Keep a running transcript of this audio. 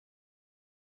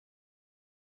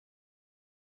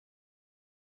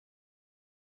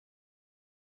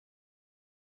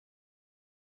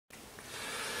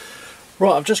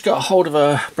Right, I've just got a hold of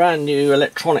a brand new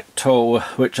electronic tool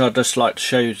which I'd just like to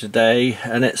show you today,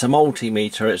 and it's a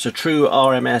multimeter. It's a true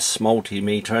RMS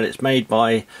multimeter and it's made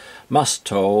by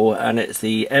Mustool and it's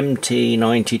the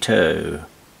MT92.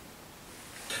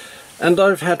 And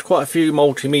I've had quite a few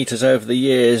multimeters over the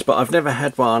years, but I've never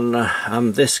had one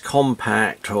this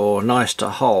compact or nice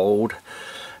to hold,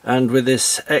 and with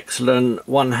this excellent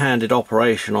one-handed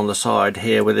operation on the side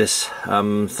here with this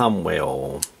thumb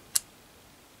wheel.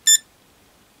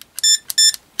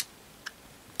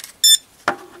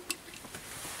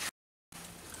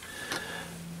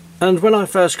 And when I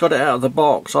first got it out of the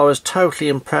box, I was totally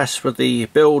impressed with the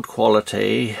build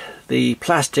quality. The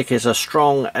plastic is a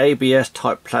strong ABS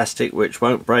type plastic which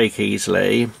won't break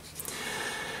easily.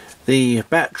 The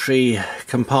battery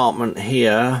compartment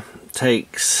here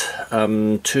takes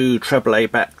two AAA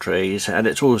batteries, and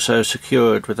it's also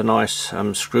secured with a nice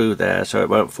screw there so it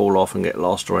won't fall off and get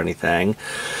lost or anything.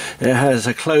 It has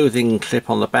a clothing clip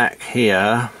on the back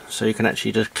here, so you can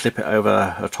actually just clip it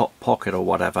over a top pocket or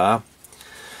whatever.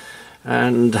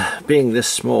 And being this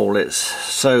small, it's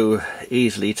so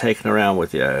easily taken around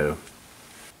with you.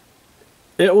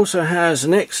 It also has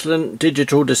an excellent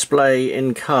digital display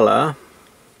in colour.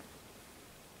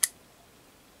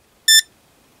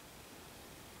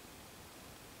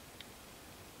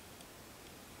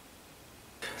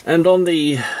 And on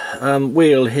the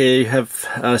wheel here you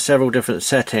have several different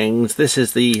settings. This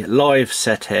is the live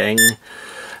setting,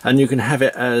 and you can have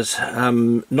it as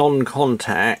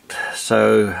non-contact,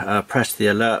 so press the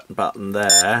alert button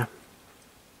there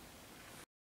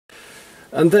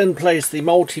and then place the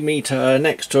multimeter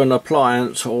next to an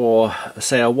appliance or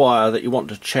say a wire that you want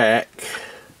to check.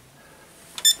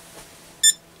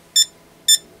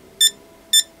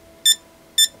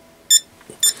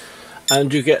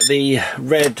 And you get the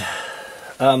red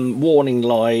warning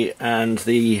light and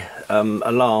the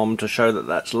alarm to show that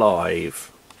that's live.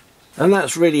 And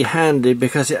that's really handy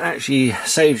because it actually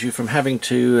saves you from having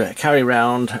to carry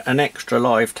around an extra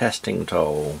live testing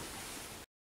tool.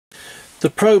 The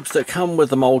probes that come with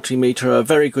the multimeter are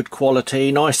very good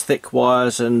quality, nice thick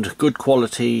wires and good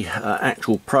quality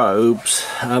actual probes.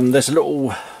 There's a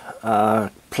little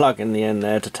plug in the end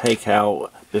there to take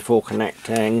out before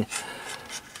connecting.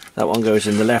 That one goes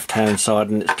in the left hand side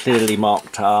and it's clearly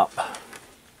marked up.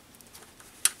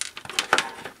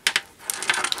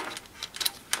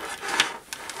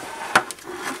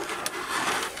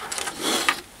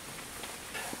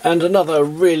 And another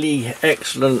really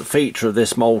excellent feature of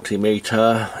this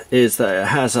multimeter is that it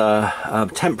has a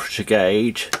temperature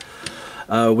gauge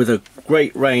with a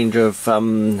great range of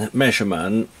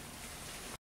measurement,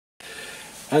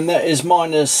 and that is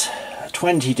minus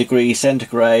 20 degrees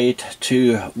centigrade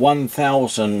to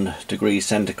 1000 degrees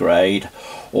centigrade,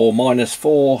 or minus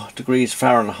 4 degrees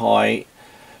Fahrenheit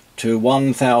to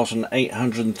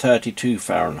 1832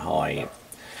 Fahrenheit.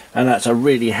 And that's a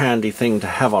really handy thing to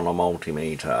have on a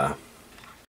multimeter.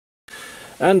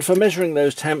 And for measuring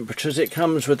those temperatures, it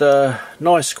comes with a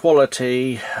nice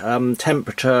quality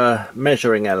temperature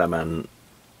measuring element.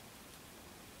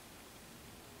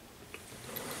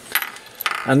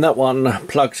 And that one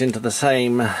plugs into the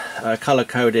same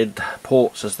colour-coded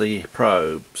ports as the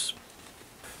probes.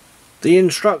 The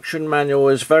instruction manual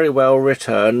is very well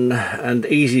written and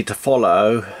easy to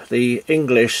follow. The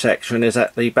English section is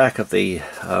at the back of the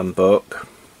book.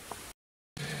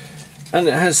 And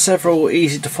it has several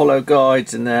easy to follow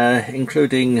guides in there,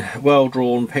 including well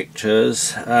drawn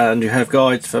pictures, and you have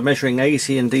guides for measuring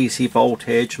AC and DC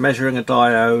voltage, measuring a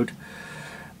diode,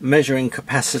 measuring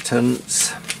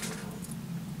capacitance,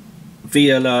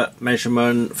 V-alert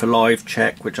measurement for live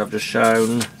check, which I've just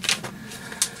shown.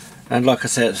 And like I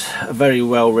said, it's very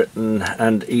well written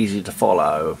and easy to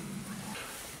follow.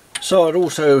 So I'd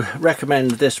also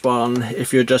recommend this one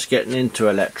if you're just getting into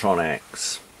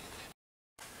electronics.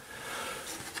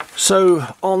 So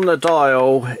on the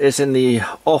dial is in the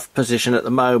off position at the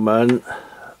moment.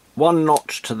 One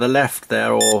notch to the left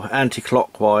there, or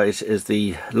anti-clockwise, is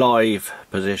the live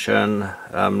position,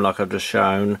 like I've just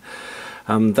shown.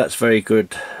 That's very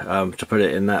good to put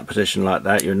it in that position like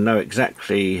that. You'll know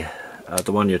exactly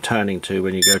the one you're turning to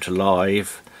when you go to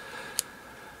live.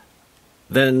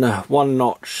 Then one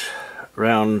notch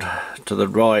round to the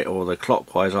right or the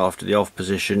clockwise after the off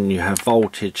position, you have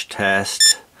voltage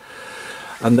test,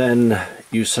 and then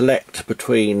you select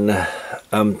between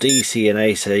DC and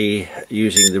AC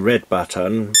using the red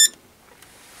button.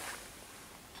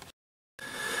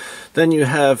 Then you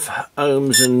have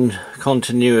ohms and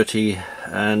continuity,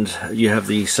 and you have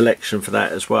the selection for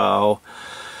that as well.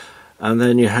 And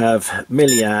then you have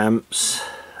milliamps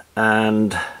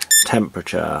and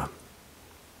temperature.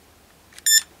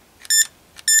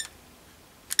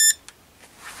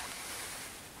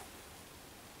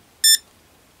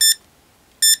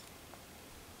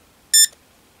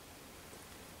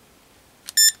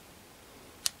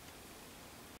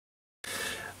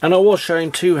 And I was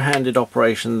showing two-handed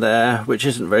operation there, which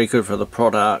isn't very good for the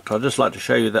product. I'd just like to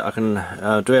show you that I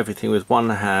can do everything with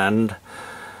one hand.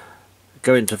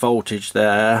 Go into voltage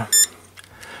there,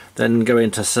 then go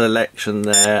into selection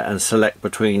there and select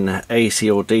between AC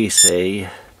or DC.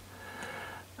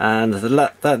 And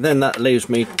then that leaves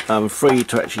me free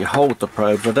to actually hold the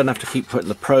probes. I don't have to keep putting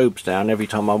the probes down every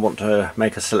time I want to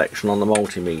make a selection on the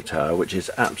multimeter, which is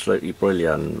absolutely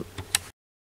brilliant.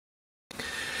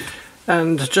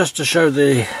 And just to show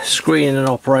the screen in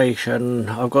operation,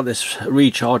 I've got this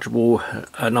rechargeable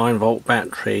 9-volt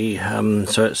battery,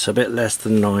 so it's a bit less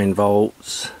than 9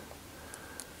 volts.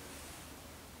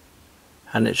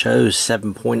 And it shows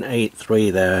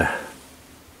 7.83 there.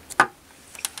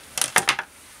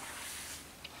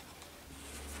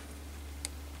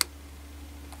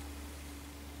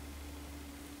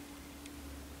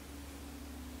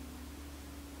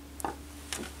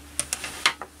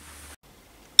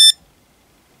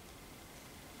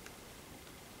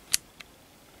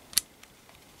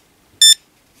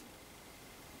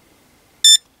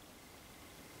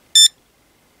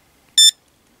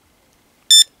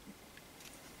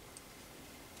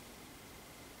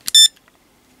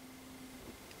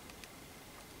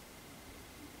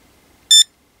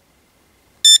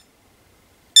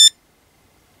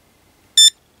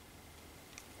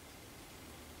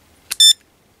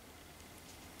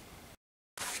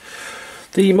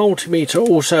 The multimeter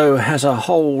also has a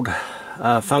hold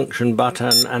function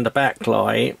button and a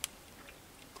backlight,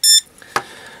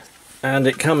 and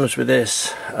it comes with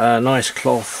this nice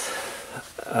cloth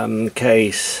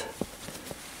case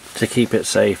to keep it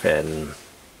safe in.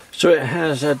 So it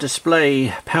has a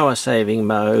display power saving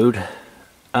mode,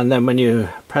 and then when you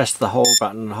press the hold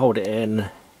button and hold it in,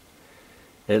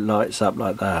 it lights up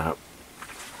like that.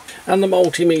 And the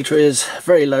multimeter is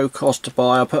very low cost to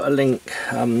buy. I'll put a link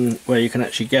where you can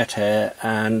actually get it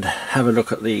and have a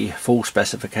look at the full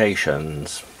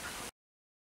specifications.